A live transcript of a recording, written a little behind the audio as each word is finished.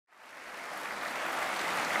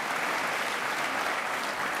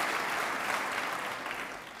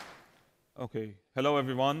Okay, hello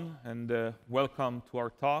everyone, and welcome to our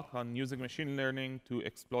talk on using machine learning to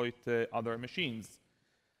exploit other machines.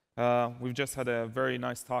 We've just had a very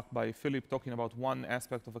nice talk by Philip talking about one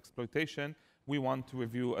aspect of exploitation. We want to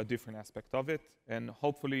review a different aspect of it, and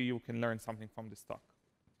hopefully you can learn something from this talk.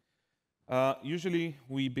 Usually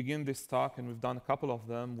we begin this talk, and we've done a couple of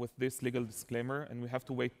them, with this legal disclaimer, and we have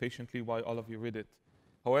to wait patiently while all of you read it.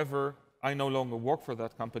 However, I no longer work for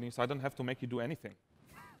that company, so I don't have to make you do anything.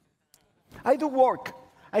 I do work.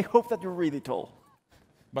 I hope that you read it all.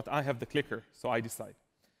 But I have the clicker, so I decide.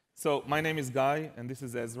 So my name is Guy, and this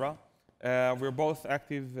is Ezra. We're both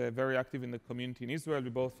active, very active in the community in Israel.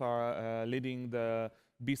 We both are leading the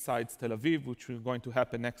B-Sides Tel Aviv, which is going to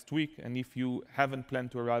happen next week. And if you haven't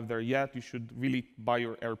planned to arrive there yet, you should really buy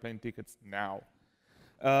your airplane tickets now.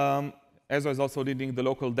 Ezra is also leading the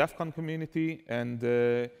local DEF CON community,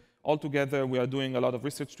 and altogether we are doing a lot of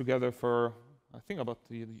research together for I think about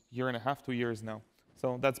a year and a half, 2 years now.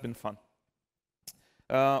 So that's been fun.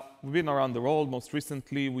 We've been around the world. Most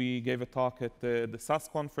recently, we gave a talk at the SAS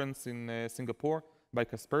conference in Singapore by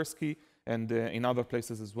Kaspersky and in other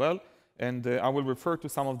places as well. And I will refer to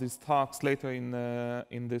some of these talks later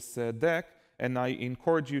in this deck. And I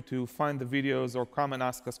encourage you to find the videos or come and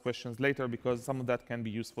ask us questions later, because some of that can be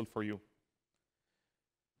useful for you.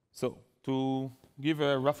 So to give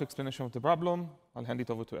a rough explanation of the problem, I'll hand it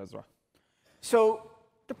over to Ezra. So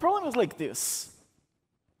the problem is like this.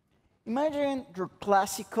 Imagine your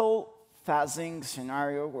classical fuzzing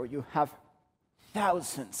scenario where you have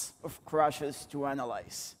thousands of crashes to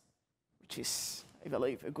analyze, which is, I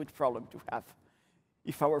believe, a good problem to have.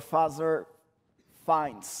 If our fuzzer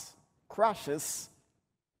finds crashes,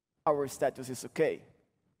 our status is OK.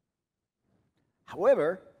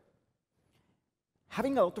 However,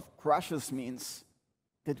 having a lot of crashes means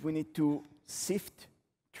that we need to sift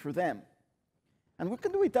through them. And we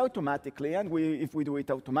can do it automatically, and if we do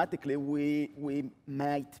it automatically, we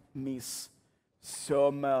might miss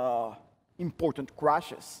some important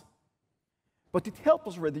crashes. But it helps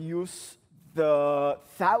us reduce the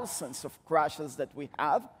thousands of crashes that we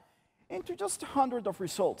have into just 100 of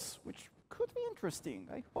results, which could be interesting.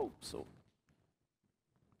 I hope so.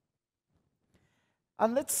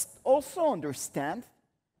 And let's also understand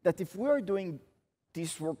that if we are doing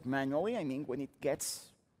this work manually, I mean, when it gets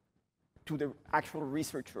to the actual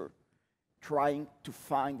researcher trying to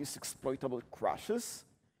find these exploitable crashes,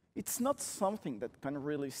 it's not something that can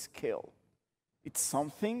really scale. It's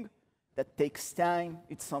something that takes time.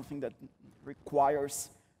 It's something that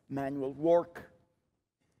requires manual work.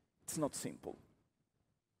 It's not simple.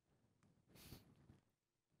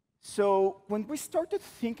 So when we started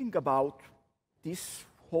thinking about this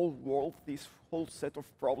whole world, this whole set of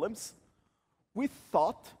problems, we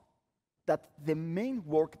thought that the main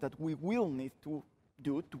work that we will need to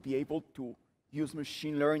do to be able to use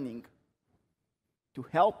machine learning to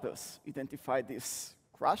help us identify these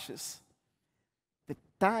crashes, the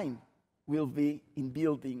time will be in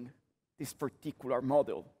building this particular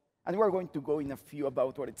model. And we're going to go in a few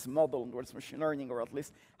about what it's a model and what it's machine learning, or at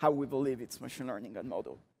least how we believe it's machine learning and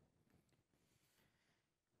model.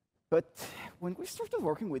 But when we started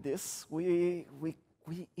working with this, we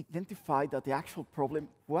identified that the actual problem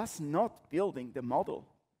was not building the model,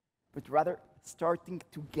 but rather starting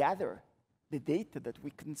to gather the data that we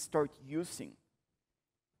can start using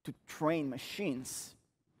to train machines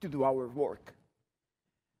to do our work.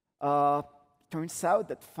 Turns out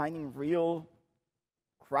that finding real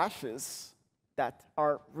crashes that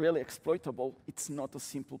are really exploitable, it's not a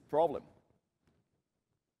simple problem.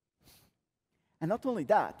 And not only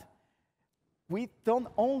that, we don't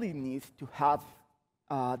only need to have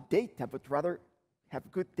data, but rather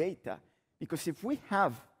have good data. Because if we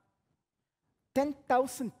have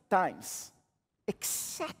 10,000 times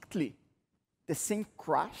exactly the same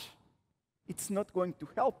crash, it's not going to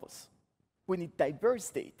help us. We need diverse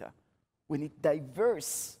data. We need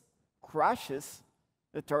diverse crashes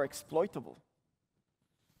that are exploitable.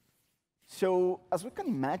 So as we can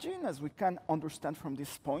imagine, as we can understand from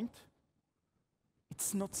this point,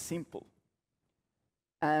 it's not simple.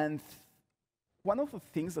 And one of the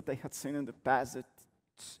things that I had seen in the past that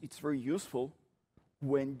it's very useful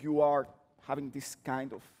when you are having this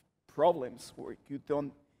kind of problems where you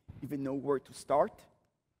don't even know where to start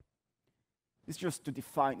is just to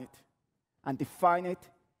define it, and define it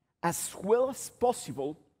as well as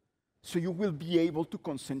possible so you will be able to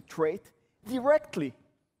concentrate directly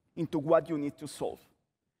into what you need to solve.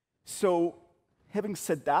 So having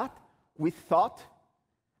said that, we thought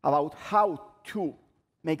about how to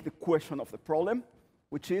make the question of the problem,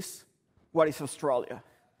 which is, what is Australia?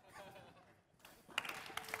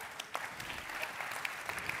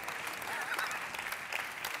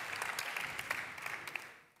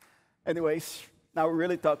 Anyways, now we're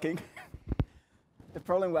really talking. The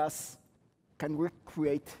problem was, can we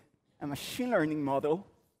create a machine learning model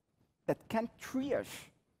that can triage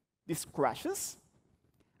these crashes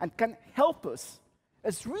and can help us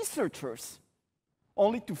as researchers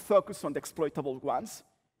only to focus on the exploitable ones?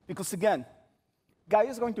 Because again, Guy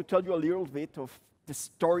is going to tell you a little bit of the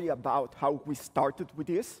story about how we started with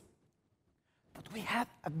this. But we have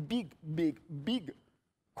a big, big, big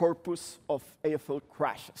corpus of AFL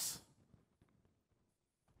crashes.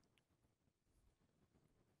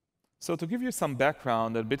 So to give you some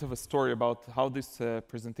background, a bit of a story about how this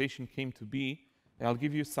presentation came to be, I'll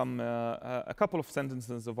give you a couple of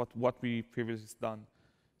sentences of what we previously done.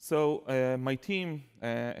 So my team,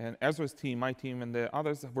 and Ezra's team, my team, and the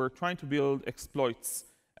others were trying to build exploits,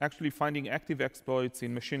 actually finding active exploits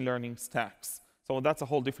in machine learning stacks. So that's a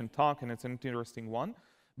whole different talk, and it's an interesting one.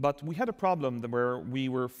 But we had a problem where we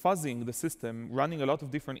were fuzzing the system, running a lot of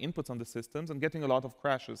different inputs on the systems, and getting a lot of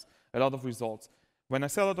crashes, a lot of results. When I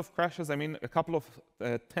say a lot of crashes, I mean a couple of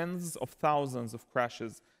tens of thousands of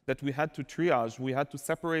crashes that we had to triage, we had to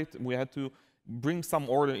separate, we had to bring some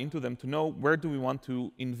order into them to know where do we want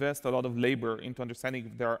to invest a lot of labor into understanding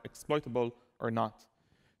if they are exploitable or not.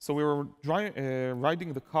 So we were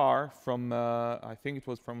riding the car from, I think it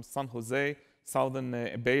was from San Jose, southern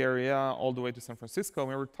Bay Area, all the way to San Francisco,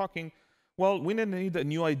 and we were talking, well, we need a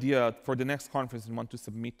new idea for the next conference we want to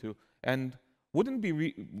submit to. And wouldn't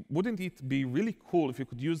it be really cool if you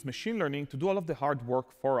could use machine learning to do all of the hard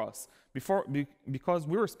work for us? Because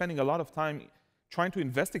we were spending a lot of time trying to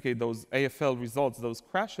investigate those AFL results, those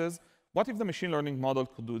crashes. What if the machine learning model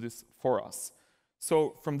could do this for us?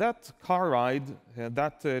 So from that car ride,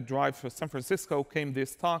 that drive to San Francisco, came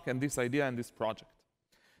this talk and this idea and this project.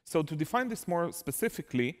 So to define this more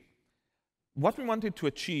specifically, what we wanted to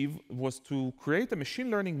achieve was to create a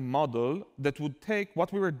machine learning model that would take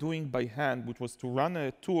what we were doing by hand, which was to run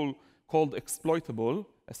a tool called exploitable.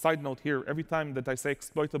 A side note here, every time that I say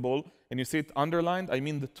exploitable and you see it underlined, I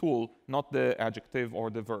mean the tool, not the adjective or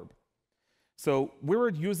the verb. So we were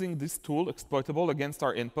using this tool, exploitable, against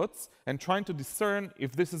our inputs and trying to discern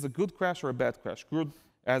if this is a good crash or a bad crash. Good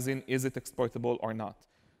as in, is it exploitable or not?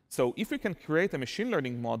 So if we can create a machine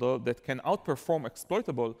learning model that can outperform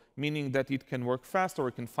exploitable, meaning that it can work faster, or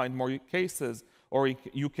it can find more cases, or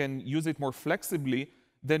you can use it more flexibly,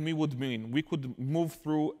 then we would win. We could move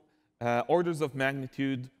through orders of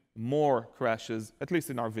magnitude more crashes, at least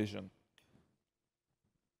in our vision.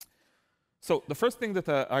 So the first thing that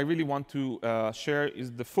I really want to share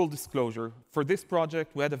is the full disclosure. For this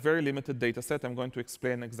project, we had a very limited data set. I'm going to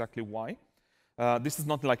explain exactly why. This is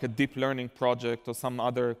not like a deep learning project or some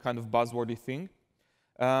other kind of buzzwordy thing.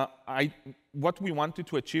 What we wanted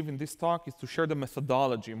to achieve in this talk is to share the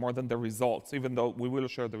methodology more than the results, even though we will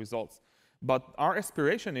share the results. But our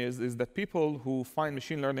aspiration is that people who find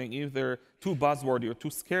machine learning either too buzzwordy or too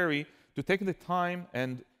scary to take the time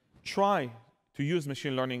and try to use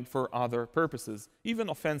machine learning for other purposes, even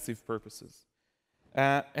offensive purposes.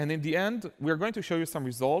 And in the end, we're going to show you some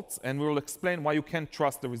results, and we will explain why you can't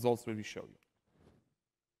trust the results that we show you.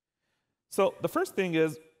 So the first thing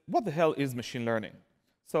is, what the hell is machine learning?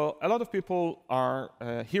 So a lot of people are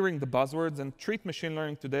hearing the buzzwords and treat machine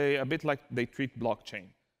learning today a bit like they treat blockchain.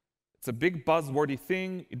 It's a big buzzwordy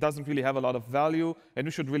thing. It doesn't really have a lot of value, and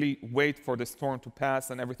we should really wait for the storm to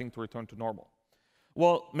pass and everything to return to normal.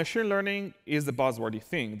 Well, machine learning is a buzzwordy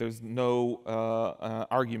thing. There's no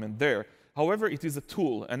argument there. However, it is a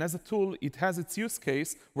tool, and as a tool, it has its use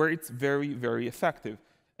case where it's very, very effective.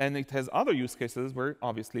 And it has other use cases where,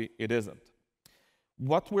 obviously, it isn't.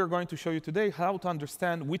 What we're going to show you today, how to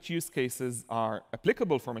understand which use cases are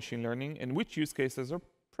applicable for machine learning and which use cases are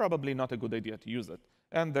probably not a good idea to use it.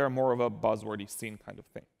 And they're more of a buzzwordy scene kind of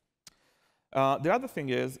thing. The other thing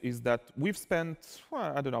is that we've spent,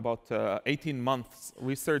 well, I don't know, about 18 months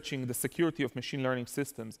researching the security of machine learning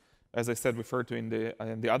systems, as I said, referred to in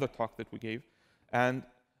the other talk that we gave. And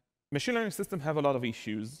machine learning systems have a lot of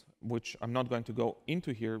issues, which I'm not going to go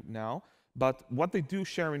into here now. But what they do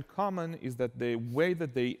share in common is that the way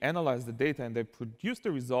that they analyze the data and they produce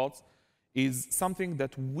the results is something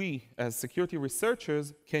that we, as security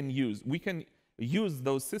researchers, can use. We can use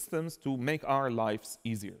those systems to make our lives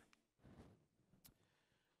easier.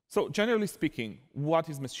 So generally speaking, what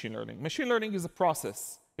is machine learning? Machine learning is a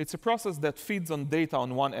process. It's a process that feeds on data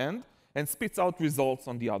on one end and spits out results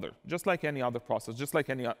on the other, just like any other process, just like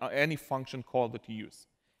any function call that you use.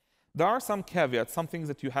 There are some caveats, some things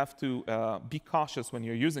that you have to be cautious when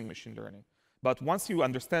you're using machine learning. But once you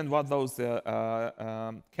understand what those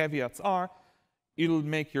caveats are, it'll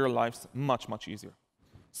make your lives much, much easier.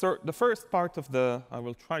 So the first part of I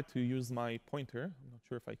will try to use my pointer. I'm not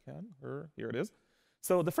sure if I can, or here it is.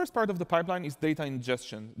 So the first part of the pipeline is data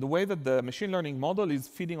ingestion, the way that the machine learning model is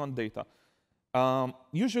feeding on data.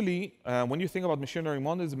 Usually, when you think about machine learning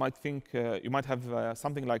models, you might have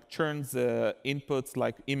something like churns inputs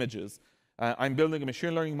like images. I'm building a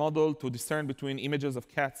machine learning model to discern between images of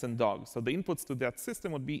cats and dogs. So the inputs to that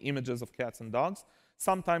system would be images of cats and dogs.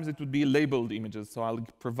 Sometimes it would be labeled images. So I'll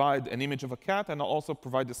provide an image of a cat, and I'll also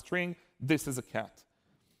provide a string, this is a cat.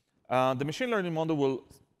 The machine learning model will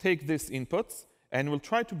take these inputs and will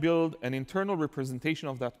try to build an internal representation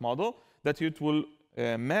of that model that it will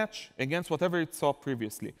match against whatever it saw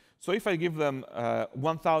previously. So if I give them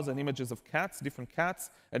 1,000 images of cats, different cats,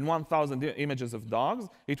 and 1,000 images of dogs,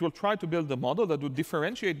 it will try to build a model that would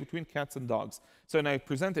differentiate between cats and dogs. So when I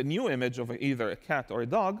present a new image of either a cat or a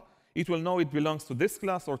dog, it will know it belongs to this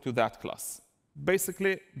class or to that class.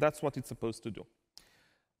 Basically, that's what it's supposed to do.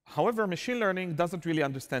 However, machine learning doesn't really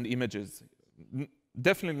understand images.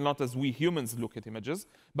 Definitely not as we humans look at images,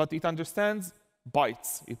 but it understands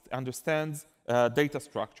bytes. It understands data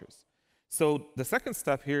structures. So the second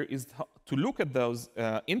step here is to look at those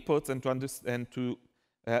inputs and to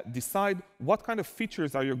decide what kind of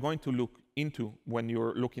features are you going to look into when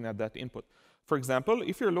you're looking at that input. For example,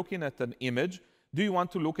 if you're looking at an image, do you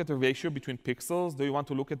want to look at the ratio between pixels? Do you want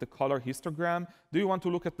to look at the color histogram? Do you want to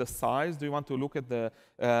look at the size? Do you want to look at the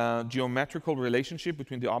geometrical relationship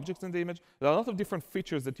between the objects in the image? There are a lot of different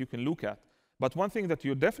features that you can look at. But one thing that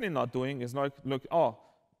you're definitely not doing is not look, oh,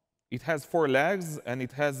 it has 4 legs and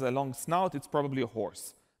it has a long snout, it's probably a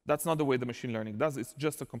horse. That's not the way the machine learning does. It's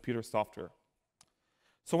just a computer software.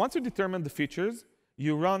 So once you determine the features,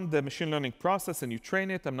 you run the machine learning process and you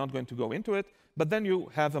train it. I'm not going to go into it. But then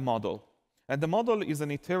you have a model. And the model is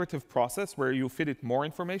an iterative process where you feed it more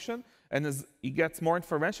information. And as it gets more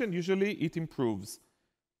information, usually it improves.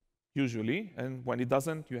 Usually. And when it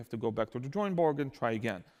doesn't, you have to go back to the drawing board and try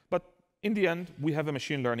again. But in the end, we have a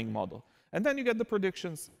machine learning model. And then you get the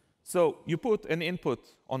predictions. So you put an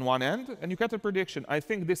input on one end, and you get a prediction. I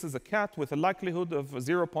think this is a cat with a likelihood of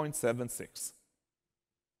 0.76.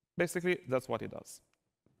 Basically, that's what it does.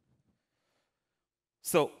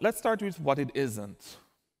 So let's start with what it isn't.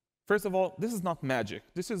 First of all, this is not magic.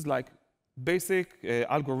 This is like basic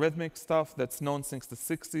algorithmic stuff that's known since the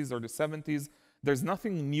 60s or the 70s. There's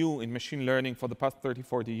nothing new in machine learning for the past 30,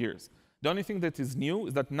 40 years. The only thing that is new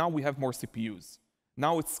is that now we have more CPUs.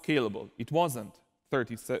 Now it's scalable. It wasn't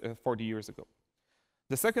 30, 40 years ago.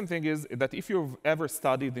 The second thing is that if you've ever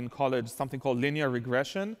studied in college something called linear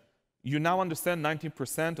regression, you now understand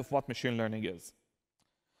 90% of what machine learning is.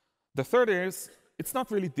 The third is, it's not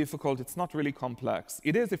really difficult, it's not really complex.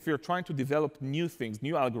 It is if you're trying to develop new things,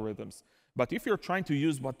 new algorithms. But if you're trying to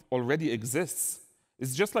use what already exists,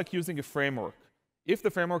 it's just like using a framework. If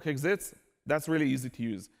the framework exists, that's really easy to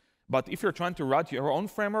use. But if you're trying to write your own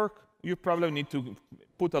framework, you probably need to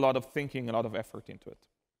put a lot of thinking, a lot of effort into it.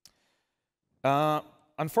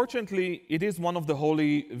 Unfortunately, it is one of the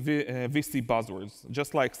holy VC buzzwords,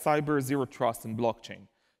 just like cyber, zero trust, and blockchain.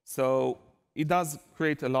 So it does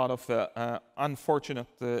create a lot of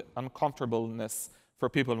unfortunate uncomfortableness for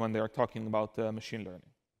people when they are talking about machine learning.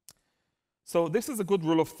 So this is a good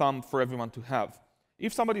rule of thumb for everyone to have.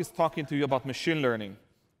 If somebody is talking to you about machine learning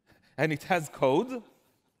and it has code,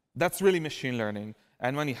 that's really machine learning.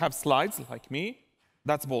 And when you have slides like me,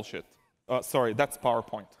 that's bullshit. Sorry, that's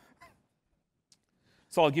PowerPoint.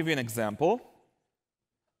 So I'll give you an example.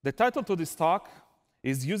 The title to this talk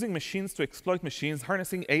is Using Machines to Exploit Machines,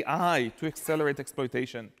 Harnessing AI to Accelerate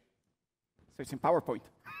Exploitation. So it's in PowerPoint.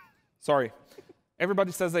 Sorry.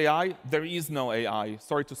 Everybody says AI. There is no AI.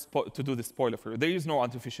 Sorry to do the spoiler for you. There is no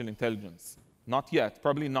artificial intelligence. Not yet.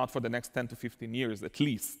 Probably not for the next 10 to 15 years, at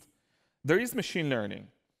least. There is machine learning.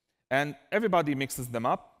 And everybody mixes them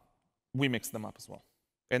up. We mix them up as well.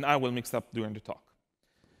 And I will mix up during the talk.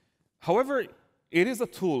 However, it is a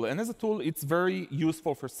tool. And as a tool, it's very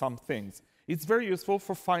useful for some things. It's very useful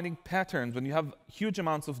for finding patterns. When you have huge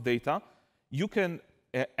amounts of data, you can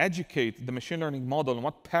educate the machine learning model on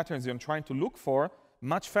what patterns you're trying to look for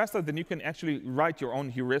much faster than you can actually write your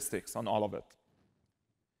own heuristics on all of it.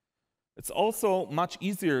 It's also much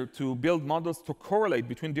easier to build models to correlate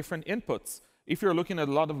between different inputs. If you're looking at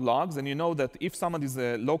a lot of logs and you know that if someone is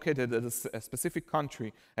located at a specific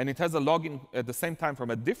country and it has a login at the same time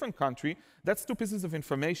from a different country, that's 2 pieces of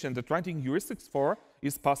information that writing heuristics for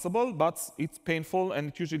is possible, but it's painful and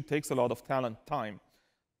it usually takes a lot of time.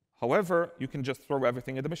 However, you can just throw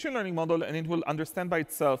everything at the machine learning model and it will understand by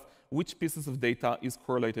itself which pieces of data is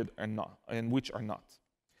correlated or not, and which are not.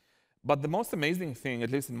 But the most amazing thing,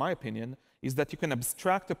 at least in my opinion, is that you can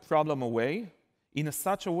abstract a problem away in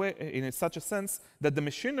such a sense that the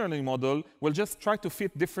machine learning model will just try to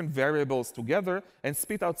fit different variables together and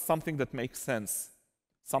spit out something that makes sense.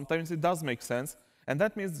 Sometimes it does make sense, and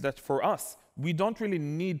that means that for us, we don't really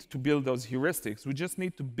need to build those heuristics. We just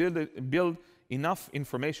need to build enough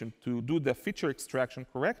information to do the feature extraction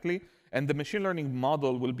correctly, and the machine learning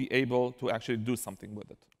model will be able to actually do something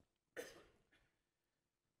with it.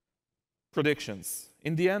 Predictions.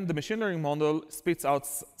 In the end, the machine learning model spits out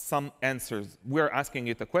some answers. We're asking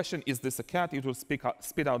it a question, is this a cat? It will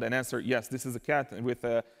spit out an answer, yes, this is a cat, with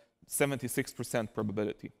a 76%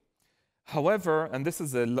 probability. However, and this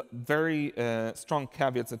is a very strong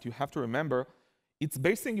caveat that you have to remember, it's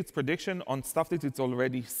basing its prediction on stuff that it's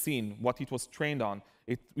already seen, what it was trained on.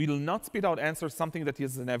 It will not spit out answers something that it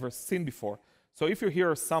has never seen before. So if you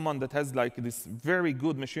hear someone that has like this very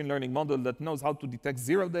good machine learning model that knows how to detect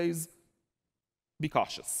 0 days, be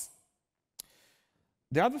cautious.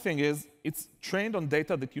 The other thing is, it's trained on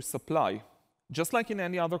data that you supply. Just like in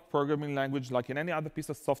any other programming language, like in any other piece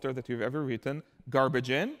of software that you've ever written,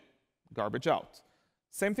 garbage in, garbage out.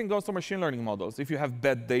 Same thing goes for machine learning models. If you have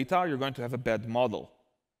bad data, you're going to have a bad model,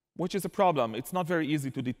 which is a problem. It's not very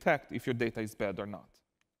easy to detect if your data is bad or not.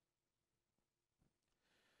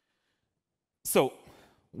 So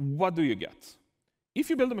what do you get? If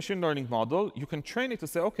you build a machine learning model, you can train it to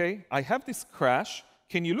say, OK, I have this crash.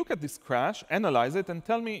 Can you look at this crash, analyze it, and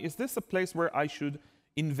tell me, is this a place where I should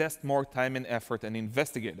invest more time and effort and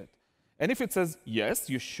investigate it? And if it says, yes,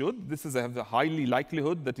 you should, this is a highly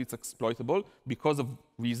likelihood that it's exploitable because of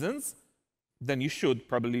reasons, then you should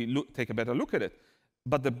probably take a better look at it.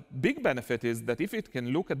 But the big benefit is that if it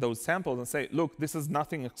can look at those samples and say, look, this is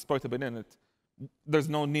nothing exploitable in it, there's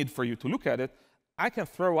no need for you to look at it, I can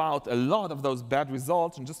throw out a lot of those bad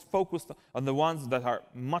results and just focus on the ones that are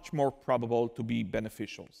much more probable to be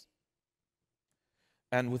beneficials.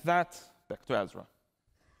 And with that, back to Ezra.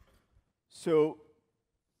 So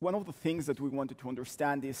one of the things that we wanted to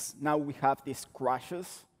understand is now we have these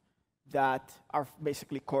crashes that are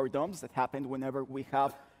basically core dumps that happen whenever we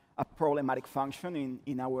have a problematic function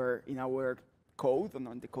in our code, and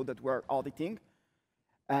on the code that we're auditing.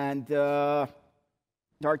 And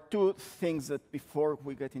there are two things that before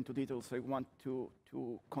we get into details, I want to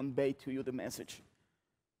convey to you the message.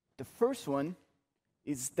 The first one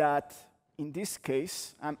is that in this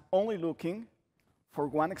case, I'm only looking for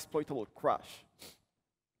one exploitable crash.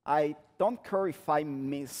 I don't care if I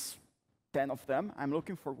miss 10 of them. I'm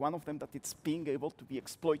looking for one of them that it's being able to be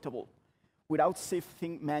exploitable without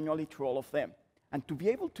sifting manually through all of them. And to be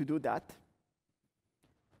able to do that,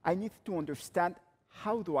 I need to understand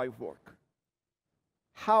how do I work.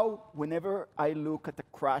 How, whenever I look at a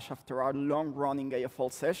crash after our long-running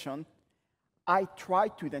AFL session, I try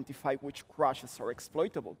to identify which crashes are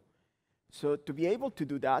exploitable. So to be able to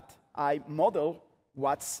do that, I model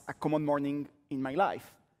what's a common morning in my life.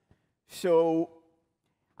 So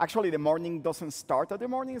actually, the morning doesn't start at the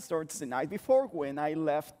morning. It starts the night before when I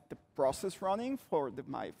left the process running for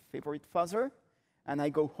my favorite fuzzer. And I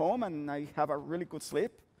go home and I have a really good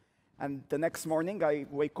sleep. And the next morning, I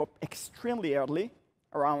wake up extremely early,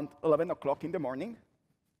 around 11 o'clock in the morning,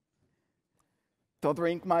 to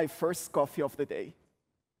drink my first coffee of the day.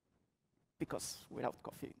 Because without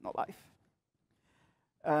coffee, no life.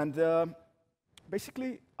 And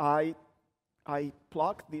basically, I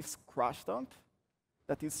plug this crash dump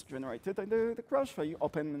that is generated in the crash. I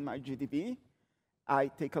open my GDB. I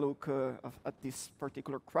take a look at this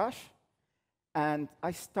particular crash. And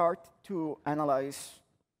I start to analyze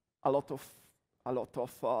a lot of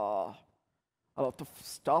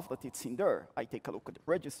stuff that it's in there. I take a look at the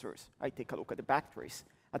registers. I take a look at the backtrace.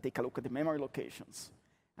 I take a look at the memory locations.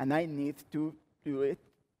 And I need to do it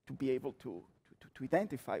to be able to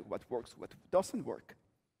identify what works, what doesn't work.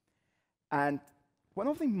 And one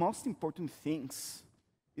of the most important things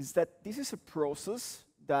is that this is a process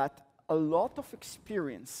that a lot of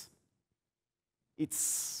experience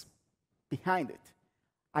it's behind it.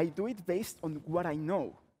 I do it based on what I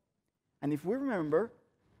know. And if we remember,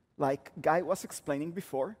 like Guy was explaining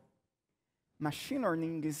before, machine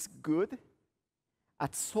learning is good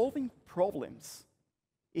at solving problems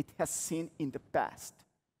it has seen in the past.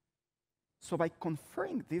 So by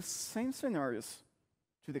conferring these same scenarios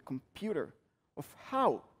to the computer of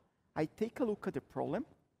how I take a look at the problem,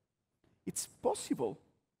 it's possible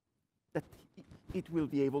that it will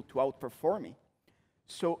be able to outperform me.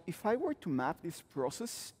 So if I were to map this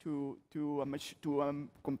process to a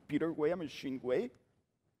computer way, a machine way.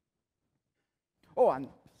 Oh, and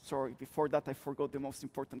sorry, before that I forgot the most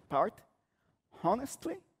important part.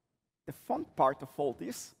 Honestly, the fun part of all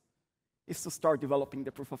this is to start developing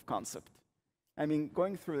the proof of concept. I mean,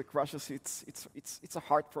 going through the crashes, it's a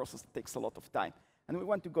hard process that takes a lot of time. And we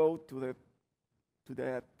want to go to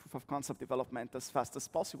the proof of concept development as fast as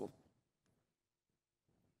possible.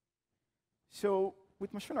 So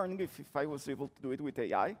with machine learning, if I was able to do it with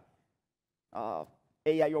AI,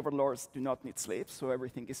 AI overlords do not need sleep, so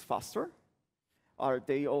everything is faster.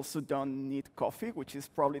 They also don't need coffee, which is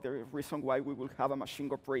probably the reason why we will have a machine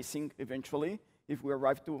group racing eventually if we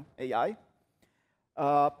arrive to AI.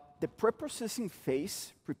 The pre-processing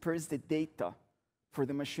phase prepares the data for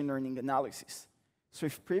the machine learning analysis. So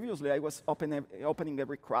if previously I was opening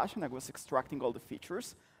every crash and I was extracting all the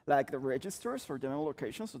features, like the registers or the memory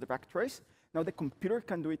locations or the backtrace, now the computer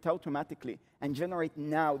can do it automatically and generate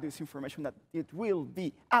now this information that it will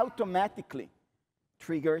be automatically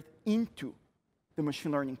triggered into the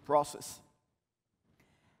machine learning process.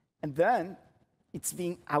 And then it's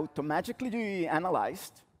being automatically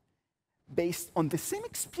analyzed based on the same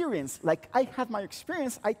experience. Like I had my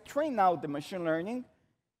experience, I train now the machine learning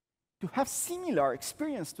to have similar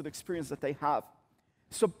experience to the experience that I have.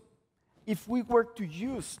 So if we were to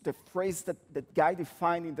use the phrase that Guy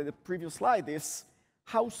defined in the previous slide, is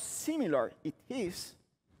how similar it is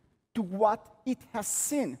to what it has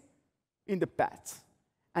seen in the past.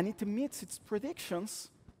 And it meets its predictions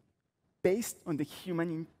based on the human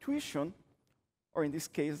intuition, or in this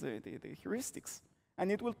case, the heuristics.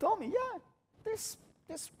 And it will tell me, yeah, this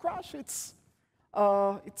crash, it's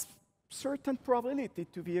certain probability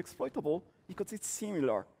to be exploitable because it's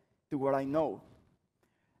similar to what I know.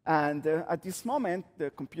 And at this moment, the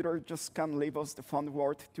computer just can leave us the fun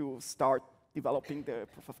word to start developing the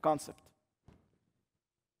proof of concept.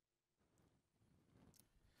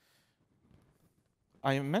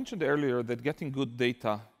 I mentioned earlier that getting good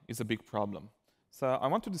data is a big problem. So I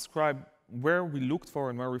want to describe where we looked for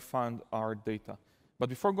and where we found our data. But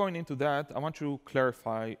before going into that, I want to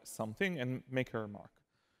clarify something and make a remark.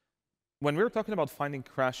 When we're talking about finding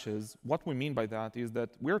crashes, what we mean by that is that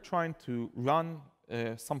we're trying to run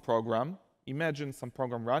some program, imagine some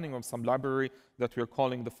program running on some library that we're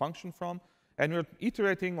calling the function from, and we're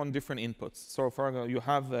iterating on different inputs. So for example, you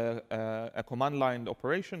have a command line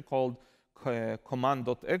operation called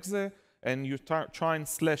command.exe, and you try and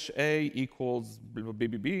 /a equals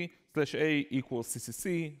bbb, /a equals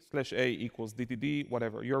ccc, /a equals dtd,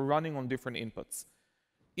 whatever. You're running on different inputs.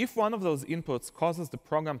 If one of those inputs causes the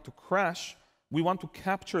program to crash, we want to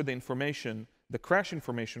capture the information, the crash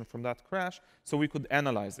information from that crash, so we could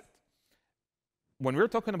analyze it. When we're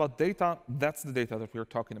talking about data, that's the data that we're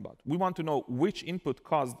talking about. We want to know which input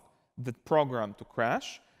caused the program to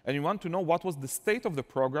crash, and we want to know what was the state of the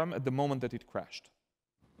program at the moment that it crashed.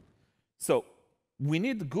 So we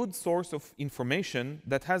need a good source of information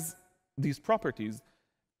that has these properties.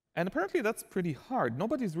 And apparently that's pretty hard.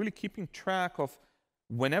 Nobody's really keeping track of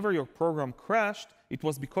whenever your program crashed, it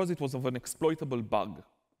was because it was of an exploitable bug.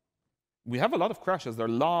 We have a lot of crashes. There are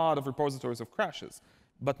a lot of repositories of crashes.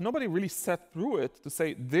 But nobody really sat through it to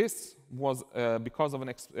say this was because of an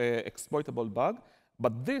exploitable bug,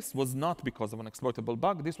 but this was not because of an exploitable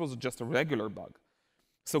bug. This was just a regular bug.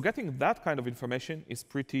 So getting that kind of information is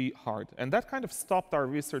pretty hard. And that kind of stopped our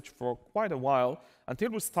research for quite a while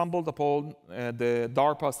until we stumbled upon the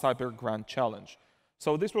DARPA Cyber Grant Challenge.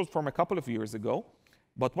 So this was from a couple of years ago.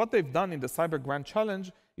 But what they've done in the Cyber Grant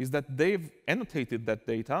Challenge is that they've annotated that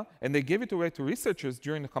data, and they gave it away to researchers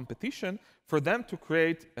during the competition for them to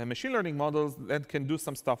create machine learning models that can do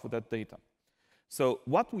some stuff with that data. So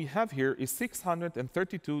what we have here is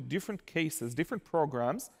 632 different cases, different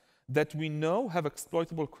programs that we know have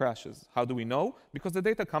exploitable crashes. How do we know? Because the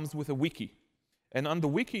data comes with a wiki. And on the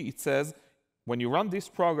wiki, it says, when you run this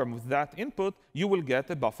program with that input, you will get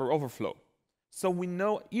a buffer overflow. So we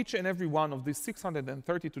know each and every one of these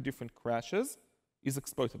 632 different crashes is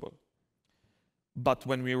exploitable. But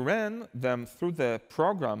when we ran them through the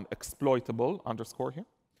program exploitable _ here,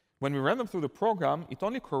 when we ran them through the program, it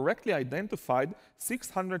only correctly identified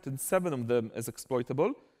 607 of them as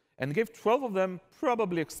exploitable and gave 12 of them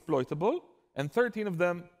probably exploitable, and 13 of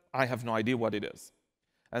them, I have no idea what it is.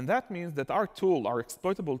 And that means that our tool, our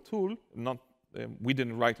exploitable tool, we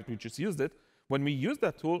didn't write it, we just used it. When we used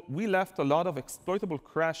that tool, we left a lot of exploitable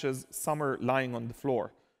crashes somewhere lying on the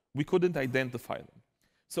floor. We couldn't identify them.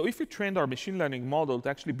 So if we trained our machine learning model to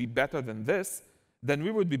actually be better than this, then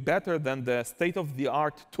we would be better than the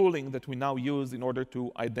state-of-the-art tooling that we now use in order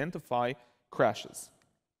to identify crashes.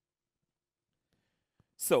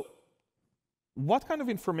 So what kind of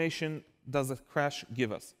information does a crash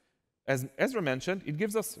give us? As Ezra mentioned, it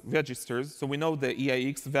gives us registers, so we know the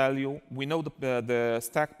EIX value, we know the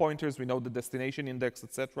stack pointers, we know the destination index,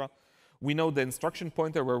 etc. We know the instruction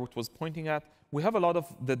pointer where it was pointing at. We have a lot of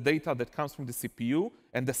the data that comes from the CPU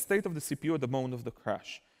and the state of the CPU at the moment of the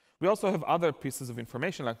crash. We also have other pieces of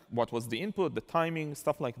information, like what was the input, the timing,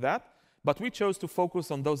 stuff like that. But we chose to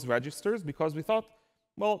focus on those registers because we thought,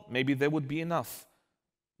 well, maybe they would be enough.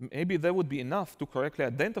 Maybe they would be enough to correctly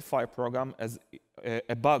identify a program as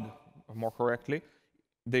a bug, or more correctly.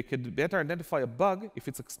 They could better identify a bug if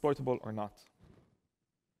it's exploitable or not.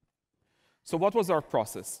 So what was our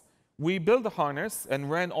process? We built a harness and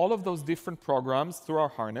ran all of those different programs through our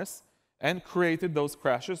harness and created those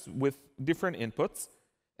crashes with different inputs.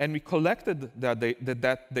 And we collected that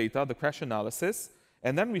data, the crash analysis,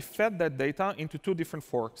 and then we fed that data into two different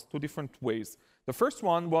forks, two different ways. The first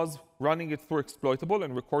one was running it through exploitable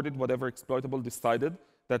and recorded whatever exploitable decided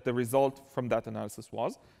that the result from that analysis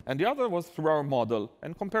was. And the other was through our model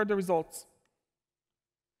and compared the results.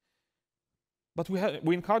 But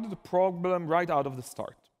we encountered a problem right out of the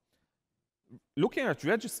start. Looking at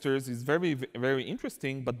registers is very, very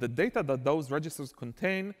interesting, but the data that those registers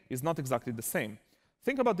contain is not exactly the same.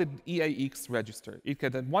 Think about the EAX register. It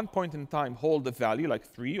can at one point in time hold a value like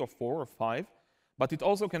 3 or 4 or 5, but it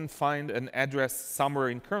also can find an address somewhere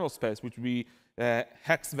in kernel space, which would be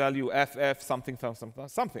hex value FF something, something,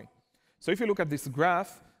 something. So if you look at this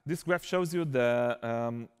graph shows you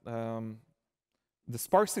the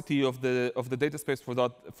sparsity of the data space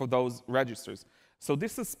for those registers. So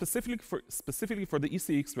this is specifically for the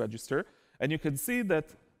ECX register, and you can see that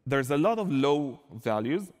there's a lot of low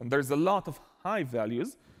values, and there's a lot of high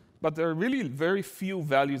values, but there are really very few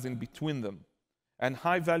values in between them. And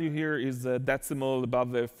high value here is a decimal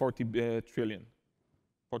above 40 billion,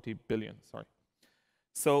 sorry.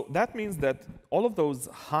 So that means that all of those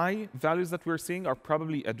high values that we're seeing are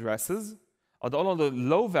probably addresses, and all of the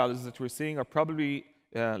low values that we're seeing are probably,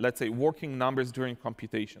 let's say, working numbers during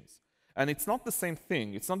computations. And it's not the same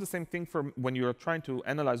thing. It's not the same thing for when you're trying to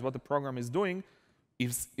analyze what the program is doing.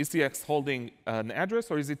 Is ECX holding an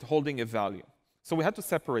address or is it holding a value? So we had to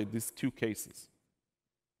separate these two cases.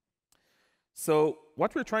 So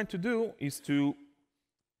what we're trying to do is to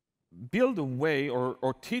build a way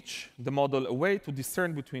or teach the model a way to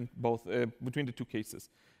discern between the two cases.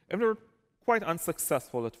 And we were quite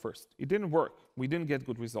unsuccessful at first. It didn't work. We didn't get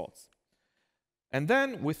good results. And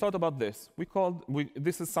then we thought about this.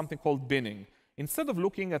 This is something called binning. Instead of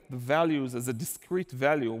looking at the values as a discrete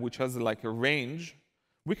value, which has like a range,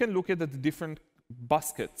 we can look at the different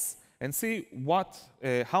baskets and see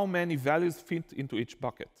how many values fit into each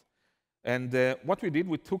bucket. And what we did,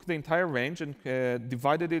 we took the entire range and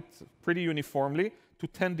divided it pretty uniformly to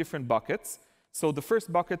 10 different buckets. So the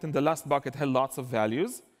first bucket and the last bucket had lots of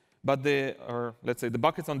values, but let's say the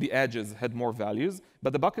buckets on the edges had more values,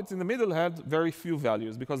 but the buckets in the middle had very few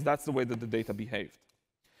values because that's the way that the data behaved.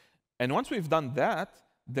 And once we've done that,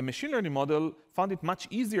 the machine learning model found it much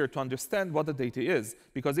easier to understand what the data is,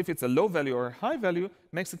 because if it's a low value or a high value, it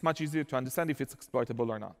makes it much easier to understand if it's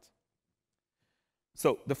exploitable or not.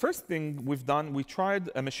 So the first thing we've done, we tried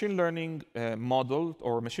a machine learning model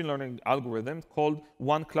or machine learning algorithm called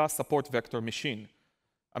one-class support vector machine.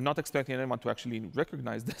 I'm not expecting anyone to actually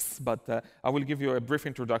recognize this, but I will give you a brief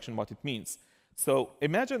introduction what it means. So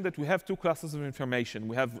imagine that we have two classes of information.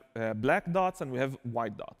 We have black dots and we have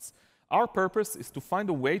white dots. Our purpose is to find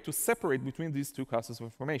a way to separate between these two classes of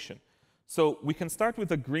information. So we can start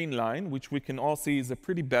with a green line, which we can all see is a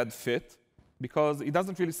pretty bad fit, because it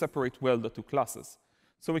doesn't really separate well the two classes.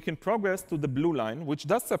 So we can progress to the blue line, which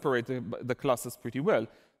does separate the classes pretty well.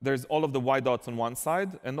 There's all of the white dots on one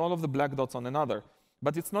side and all of the black dots on another.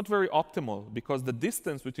 But it's not very optimal, because the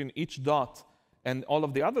distance between each dot and all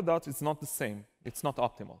of the other dots is not the same. It's not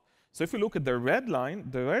optimal. So if you look at the red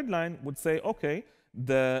line would say, OK,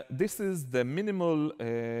 this is the minimal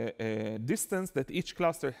distance that each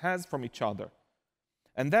cluster has from each other.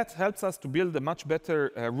 And that helps us to build a much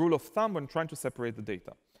better rule of thumb when trying to separate the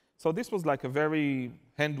data. So this was like a very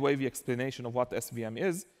hand-wavy explanation of what SVM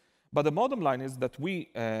is. But the bottom line is that we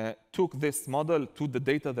took this model to the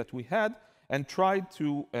data that we had and tried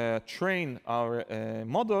to train our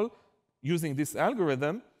model using this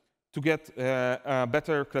algorithm to get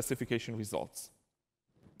better classification results.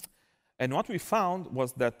 And what we found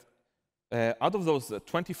was that out of those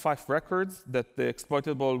 25 records that the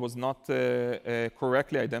exploitable was not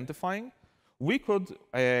correctly identifying, we could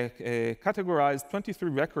categorize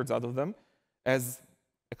 23 records out of them as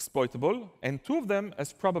exploitable and 2 of them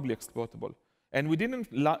as probably exploitable. And we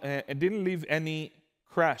didn't leave any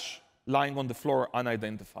crash lying on the floor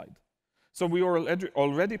unidentified. So we were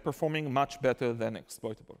already performing much better than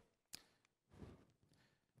exploitable.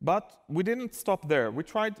 But we didn't stop there. We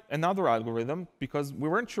tried another algorithm because we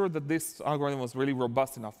weren't sure that this algorithm was really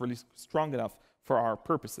robust enough, really strong enough for our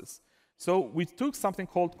purposes. So we took something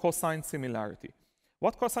called cosine similarity.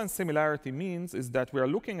 What cosine similarity means is that we are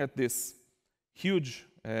looking at this huge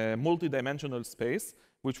multi-dimensional space,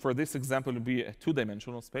 which for this example would be a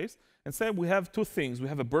two-dimensional space, and say we have two things. We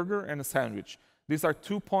have a burger and a sandwich. These are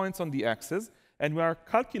 2 points on the axis, and we are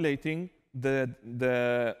calculating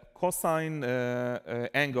the cosine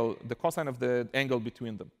angle, the cosine of the angle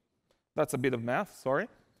between them. That's a bit of math, sorry.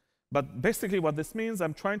 But basically what this means,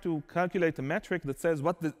 I'm trying to calculate a metric that says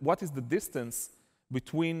what is the distance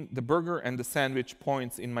between the burger and the sandwich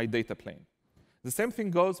points in my data plane. The same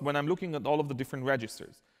thing goes when I'm looking at all of the different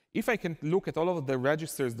registers. If I can look at all of the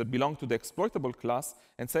registers that belong to the exploitable class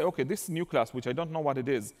and say, okay, this new class, which I don't know what it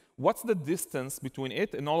is, what's the distance between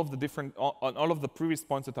it and all of the previous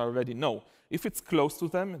points that I already know? If it's close to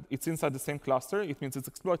them, it's inside the same cluster, it means it's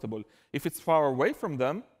exploitable. If it's far away from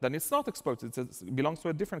them, then it's not exploitable. It belongs to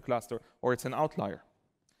a different cluster, or it's an outlier.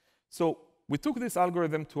 So we took this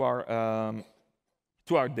algorithm to our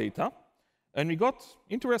data, and we got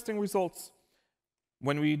interesting results.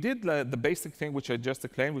 When we did the basic thing, which I just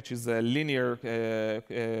explained, which is a linear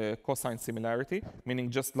cosine similarity, meaning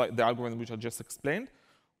just like the algorithm which I just explained,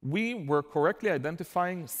 we were correctly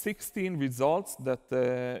identifying 16 results that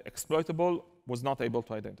the exploitable was not able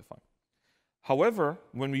to identify. However,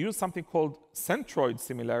 when we use something called centroid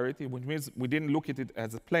similarity, which means we didn't look at it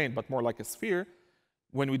as a plane, but more like a sphere,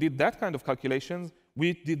 when we did that kind of calculations,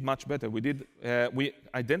 we did much better. We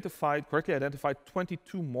correctly identified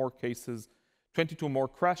 22 more cases, 22 more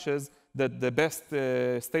crashes that the best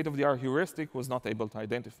state-of-the-art heuristic was not able to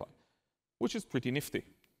identify, which is pretty nifty.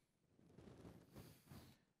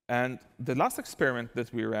 And the last experiment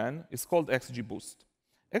that we ran is called XGBoost.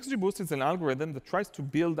 XGBoost is an algorithm that tries to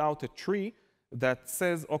build out a tree that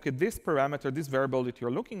says, okay, this parameter, this variable that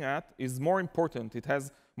you're looking at is more important. It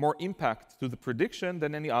has more impact to the prediction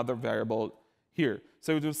than any other variable here.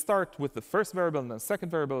 So it will start with the first variable and then the second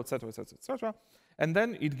variable, et cetera, et cetera, et cetera. And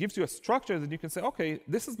then it gives you a structure that you can say, okay,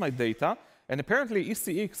 this is my data, and apparently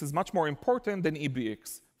ECX is much more important than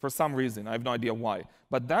EBX for some reason. I have no idea why.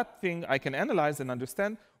 But that thing I can analyze and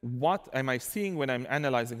understand what am I seeing when I'm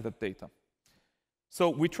analyzing that data. So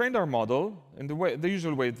we trained our model, and the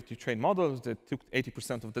usual way that you train models, that took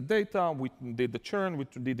 80% of the data, we did the churn, we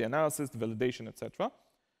did the analysis, the validation, etc.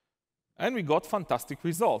 And we got fantastic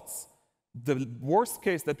results. The worst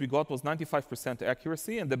case that we got was 95%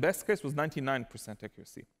 accuracy, and the best case was 99%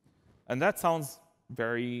 accuracy. And that sounds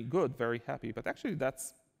very good, very happy, but actually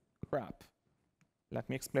that's crap. Let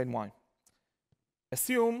me explain why.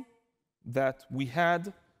 Assume that we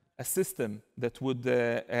had a system that would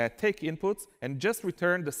take inputs and just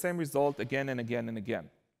return the same result again and again and again.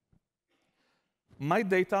 My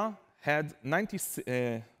data had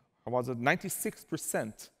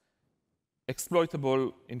 96%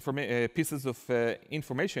 exploitable pieces of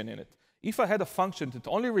information in it. If I had a function that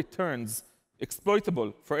only returns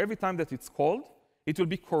exploitable for every time that it's called, it will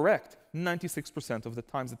be correct 96% of the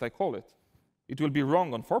times that I call it. It will be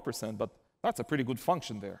wrong on 4%, but that's a pretty good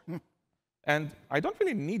function there. And I don't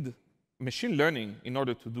really need machine learning in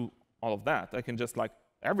order to do all of that. I can just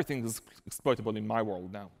everything is exploitable in my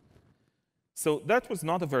world now. So that was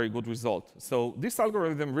not a very good result. So this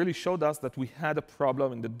algorithm really showed us that we had a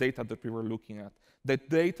problem in the data that we were looking at. The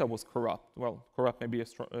data was corrupt. Well, corrupt may be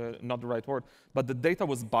not the right word, but the data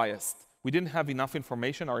was biased. We didn't have enough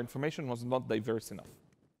information. Our information was not diverse enough.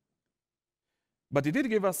 But it did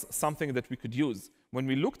give us something that we could use. When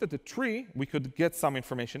we looked at the tree, we could get some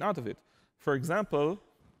information out of it. For example,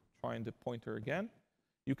 trying the pointer again,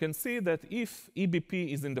 you can see that if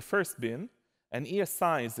EBP is in the first bin, and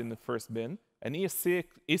ESI is in the first bin, and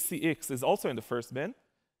ECX is also in the first bin,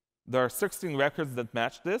 there are 16 records that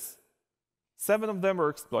match this. 7 of them are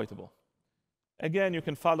exploitable. Again, you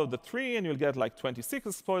can follow the tree, and you'll get 26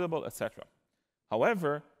 exploitable, etc.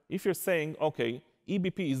 However, if you're saying, OK,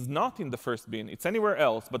 EBP is not in the first bin, it's anywhere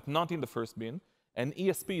else, but not in the first bin, and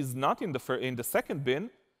ESP is not in the second bin,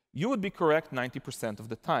 you would be correct 90% of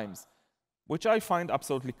the times, which I find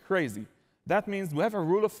absolutely crazy. That means we have a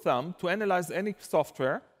rule of thumb to analyze any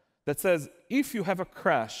software that says if you have a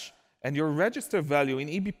crash and your register value in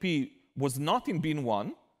EBP was not in bin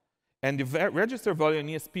 1, and the register value in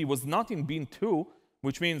ESP was not in bin 2,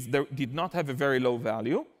 which means they did not have a very low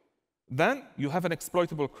value, then you have an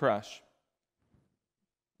exploitable crash.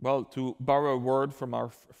 Well, to borrow a word from our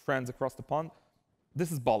friends across the pond,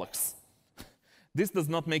 this is bollocks. This does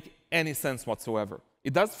not make any sense whatsoever.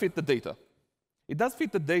 It does fit the data. It does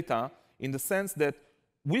fit the data in the sense that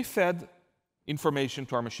we fed information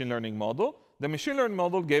to our machine learning model the machine learning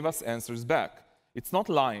model gave us answers back. It's not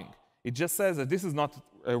lying. It just says that this is not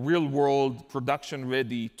a real-world,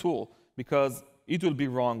 production-ready tool, because it will be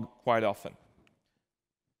wrong quite often.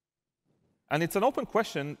 And it's an open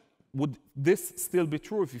question, would this still be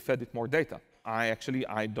true if you fed it more data? I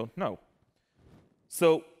don't know.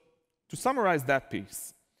 So to summarize that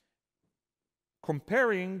piece,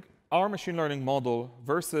 comparing our machine learning model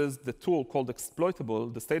versus the tool called exploitable,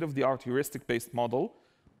 the state-of-the-art heuristic-based model,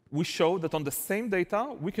 we show that on the same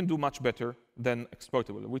data, we can do much better than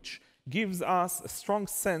exploitable, which gives us a strong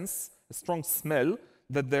sense, a strong smell,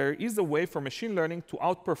 that there is a way for machine learning to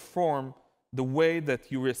outperform the way that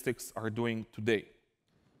heuristics are doing today.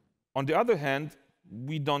 On the other hand,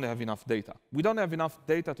 we don't have enough data. We don't have enough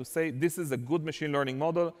data to say, this is a good machine learning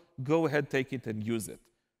model, go ahead, take it and use it.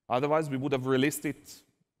 Otherwise, we would have released it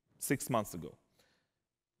 6 months ago.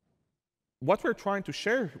 What we're trying to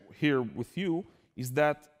share here with you is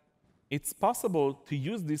that it's possible to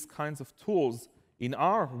use these kinds of tools in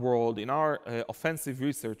our world, in our offensive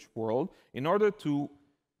research world, in order to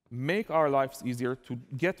make our lives easier, to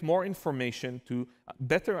get more information, to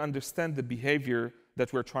better understand the behavior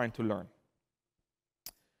that we're trying to learn.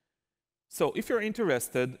 So if you're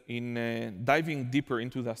interested in diving deeper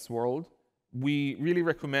into this world, we really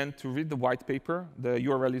recommend to read the white paper. The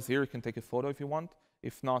URL is here. You can take a photo if you want.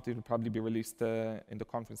 If not, it will probably be released in the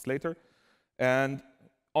conference later. And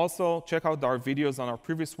also, check out our videos on our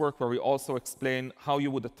previous work, where we also explain how you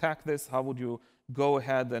would attack this, how would you go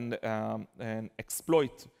ahead and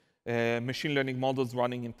exploit machine learning models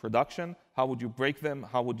running in production, how would you break them,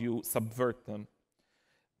 how would you subvert them.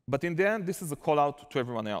 But in the end, this is a call out to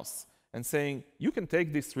everyone else, and saying, you can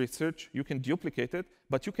take this research, you can duplicate it,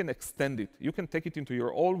 but you can extend it. You can take it into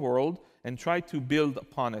your own world and try to build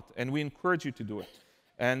upon it, and we encourage you to do it,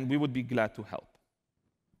 and we would be glad to help.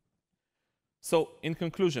 So in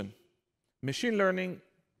conclusion, machine learning,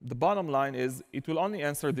 the bottom line is, it will only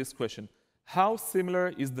answer this question: how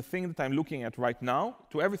similar is the thing that I'm looking at right now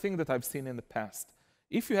to everything that I've seen in the past?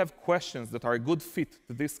 If you have questions that are a good fit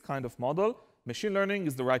to this kind of model, machine learning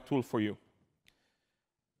is the right tool for you.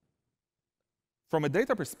 From a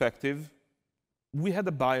data perspective, we had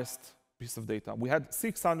a biased piece of data. We had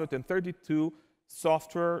 632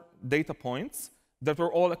 software data points that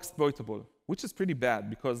were all exploitable, which is pretty bad,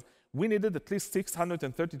 because we needed at least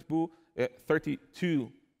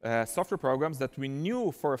 632 software programs that we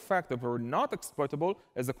knew for a fact that were not exploitable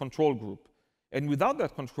as a control group. And without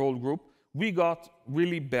that control group, we got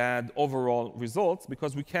really bad overall results,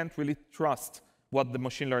 because we can't really trust what the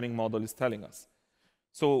machine learning model is telling us.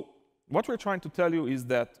 So what we're trying to tell you is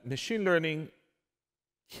that machine learning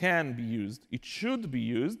can be used, it should be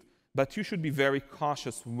used, but you should be very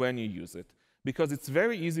cautious when you use it, because it's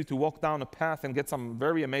very easy to walk down a path and get some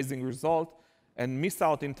very amazing result and miss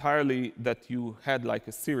out entirely that you had like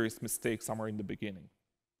a serious mistake somewhere in the beginning.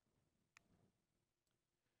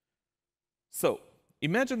 So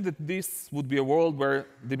imagine that this would be a world where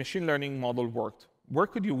the machine learning model worked. Where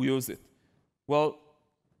could you use it? Well,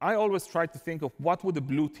 I always try to think of what would the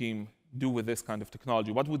blue team do with this kind of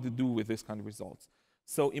technology? What would they do with this kind of results?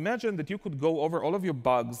 So imagine that you could go over all of your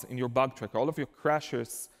bugs in your bug tracker, all of your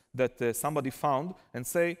crashes that somebody found, and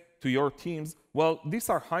say to your teams, well, these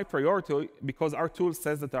are high priority because our tool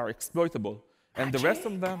says that they are exploitable. And the rest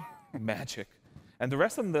of them, magic. And the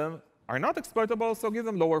rest of them are not exploitable, so give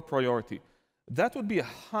them lower priority. That would be a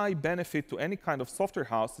high benefit to any kind of software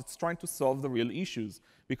house that's trying to solve the real issues,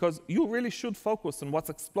 because you really should focus on what's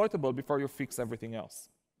exploitable before you fix everything else.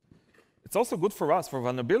 It's also good for us, for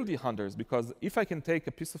vulnerability hunters, because if I can take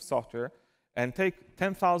a piece of software and take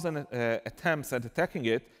 10,000 attempts at attacking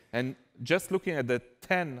it, and just looking at the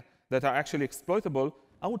 10 that are actually exploitable,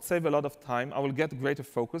 I would save a lot of time, I will get greater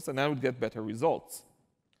focus, and I would get better results.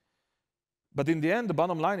 But in the end, the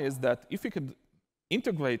bottom line is that if we could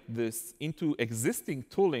integrate this into existing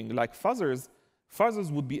tooling like fuzzers,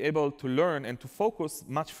 fuzzers would be able to learn and to focus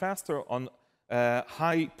much faster on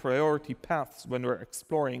high priority paths when we're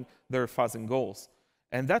exploring their fuzzing goals.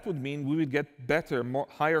 And that would mean we would get better,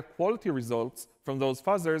 higher quality results from those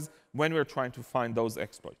fuzzers when we're trying to find those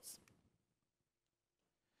exploits.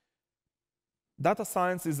 Data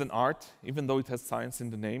science is an art, even though it has science in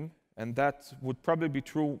the name, and that would probably be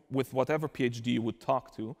true with whatever PhD you would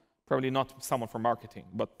talk to, probably not someone from marketing,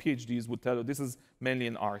 but PhDs would tell you this is mainly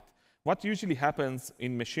an art. What usually happens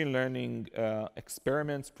in machine learning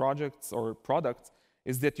experiments, projects, or products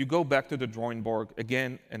is that you go back to the drawing board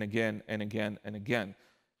again and again and again and again,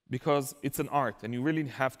 because it's an art, and you really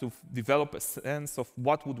have to develop a sense of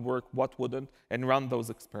what would work, what wouldn't, and run those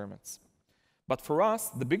experiments. But for us,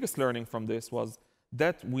 the biggest learning from this was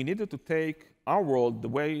that we needed to take our world, the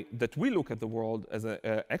way that we look at the world as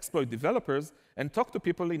exploit developers, and talk to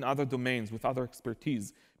people in other domains with other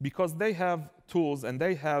expertise, because they have tools and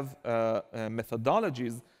they have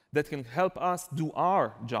methodologies that can help us do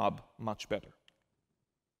our job much better.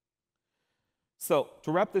 So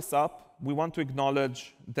to wrap this up, we want to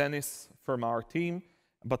acknowledge Dennis from our team,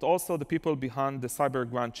 but also the people behind the Cyber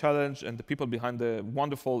Grand Challenge and the people behind the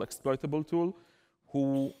wonderful exploitable tool,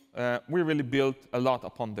 who we really built a lot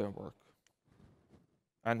upon their work.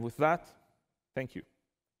 And with that, thank you.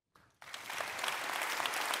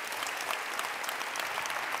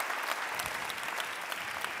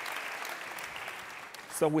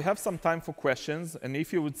 So we have some time for questions, and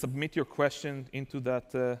if you would submit your question into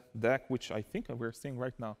that deck, which I think we're seeing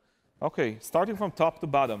right now. Okay, starting from top to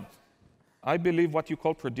bottom. I believe what you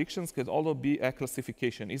call predictions could also be a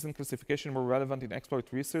classification. Isn't classification more relevant in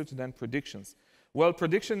exploit research than predictions? Well,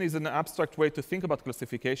 prediction is an abstract way to think about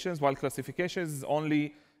classifications, while classification is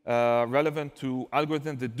only relevant to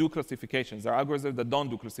algorithms that do classifications. There are algorithms that don't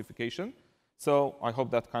do classification. So I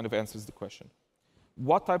hope that kind of answers the question.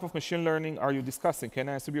 What type of machine learning are you discussing? Can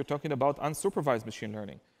I assume you're talking about unsupervised machine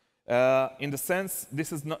learning? In the sense,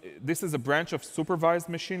 this is a branch of supervised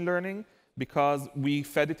machine learning because we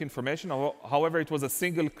fed it information. However, it was a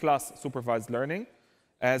single class supervised learning,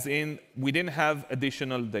 as in we didn't have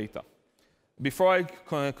additional data. Before I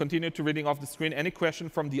continue to reading off the screen, any question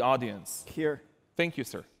from the audience? Here. Thank you,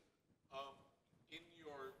 sir. In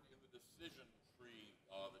the decision tree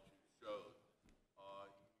that you showed,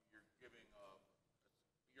 you're giving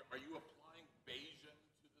are you applying Bayesian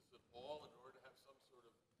to this at all in order to have some sort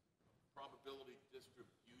of probability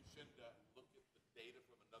distribution to look at the data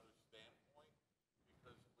from another standpoint?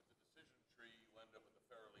 Because with the decision tree, you end up with a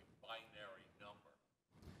fairly binary number.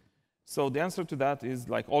 So the answer to that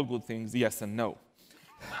is, like all good things, yes and no.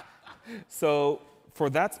 So for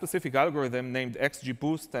that specific algorithm named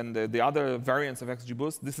XGBoost and the other variants of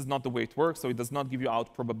XGBoost, this is not the way it works, so it does not give you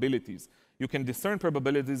out probabilities. You can discern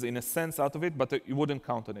probabilities in a sense out of it, but you wouldn't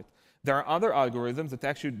count on it. There are other algorithms that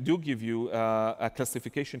actually do give you a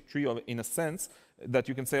classification tree in a sense that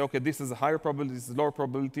you can say, okay, this is a higher probability, this is a lower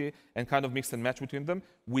probability, and kind of mix and match between them.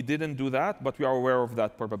 We didn't do that, but we are aware of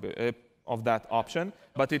that probability. Of that option,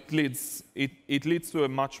 but it leads to a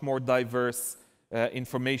much more diverse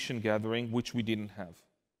information gathering, which we didn't have.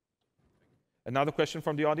 Another question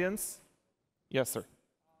from the audience? Yes, sir. Where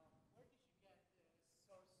did you get the source of the samples?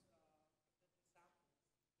 Because I saw that there are more than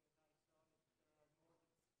 600 binaries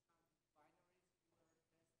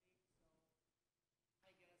you were testing, so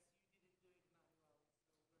I guess you didn't do it manually.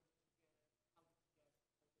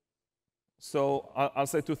 So where did you get it? So I'll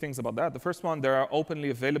say two things about that. The first one, they are openly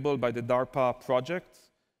available by the DARPA project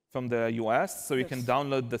from the US, so you can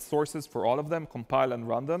download the sources for all of them, compile and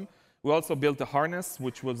run them. We also built a harness,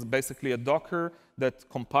 which was basically a Docker that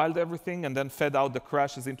compiled everything and then fed out the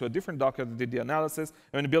crashes into a different Docker that did the analysis,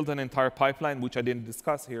 and we built an entire pipeline, which I didn't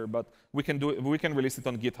discuss here, but we can release it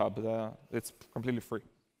on GitHub. It's completely free.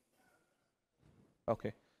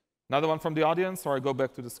 Okay. Another one from the audience, or I go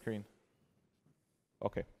back to the screen?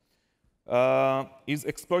 Okay. Is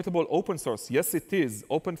exploitable open source? Yes, it is.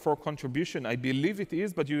 Open for contribution. I believe it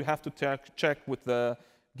is, but you have to check with the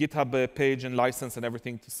GitHub page and license and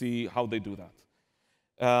everything to see how they do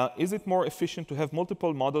that. Is it more efficient to have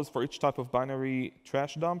multiple models for each type of binary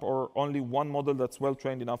trash dump, or only one model that's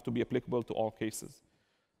well-trained enough to be applicable to all cases?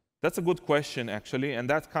 That's a good question, actually, and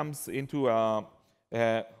that comes into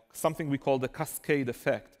something we call the cascade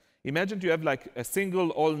effect. Imagine you have like a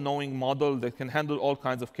single all-knowing model that can handle all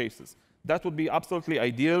kinds of cases. That would be absolutely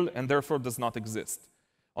ideal and therefore does not exist.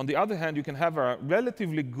 On the other hand, you can have a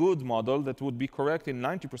relatively good model that would be correct in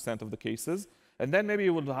 90% of the cases, and then maybe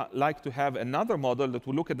you would like to have another model that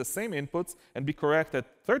will look at the same inputs and be correct at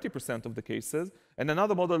 30% of the cases, and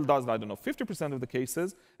another model does, I don't know, 50% of the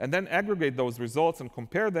cases, and then aggregate those results and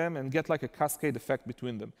compare them and get like a cascade effect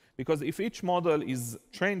between them. Because if each model is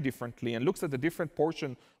trained differently and looks at a different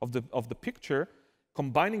portion of the picture,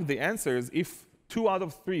 combining the answers, if 2 out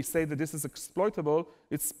of 3 say that this is exploitable,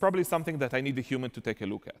 it's probably something that I need a human to take a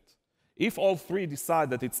look at. If all 3 decide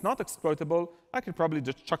that it's not exploitable, I can probably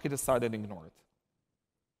just chuck it aside and ignore it.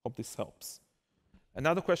 Hope this helps.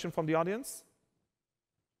 Another question from the audience?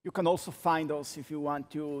 You can also find us if you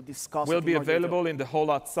want to discuss. We'll be available in the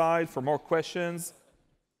hall outside for more questions.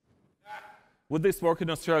 Would this work in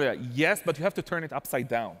Australia? Yes, but you have to turn it upside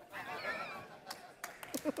down.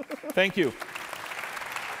 Thank you.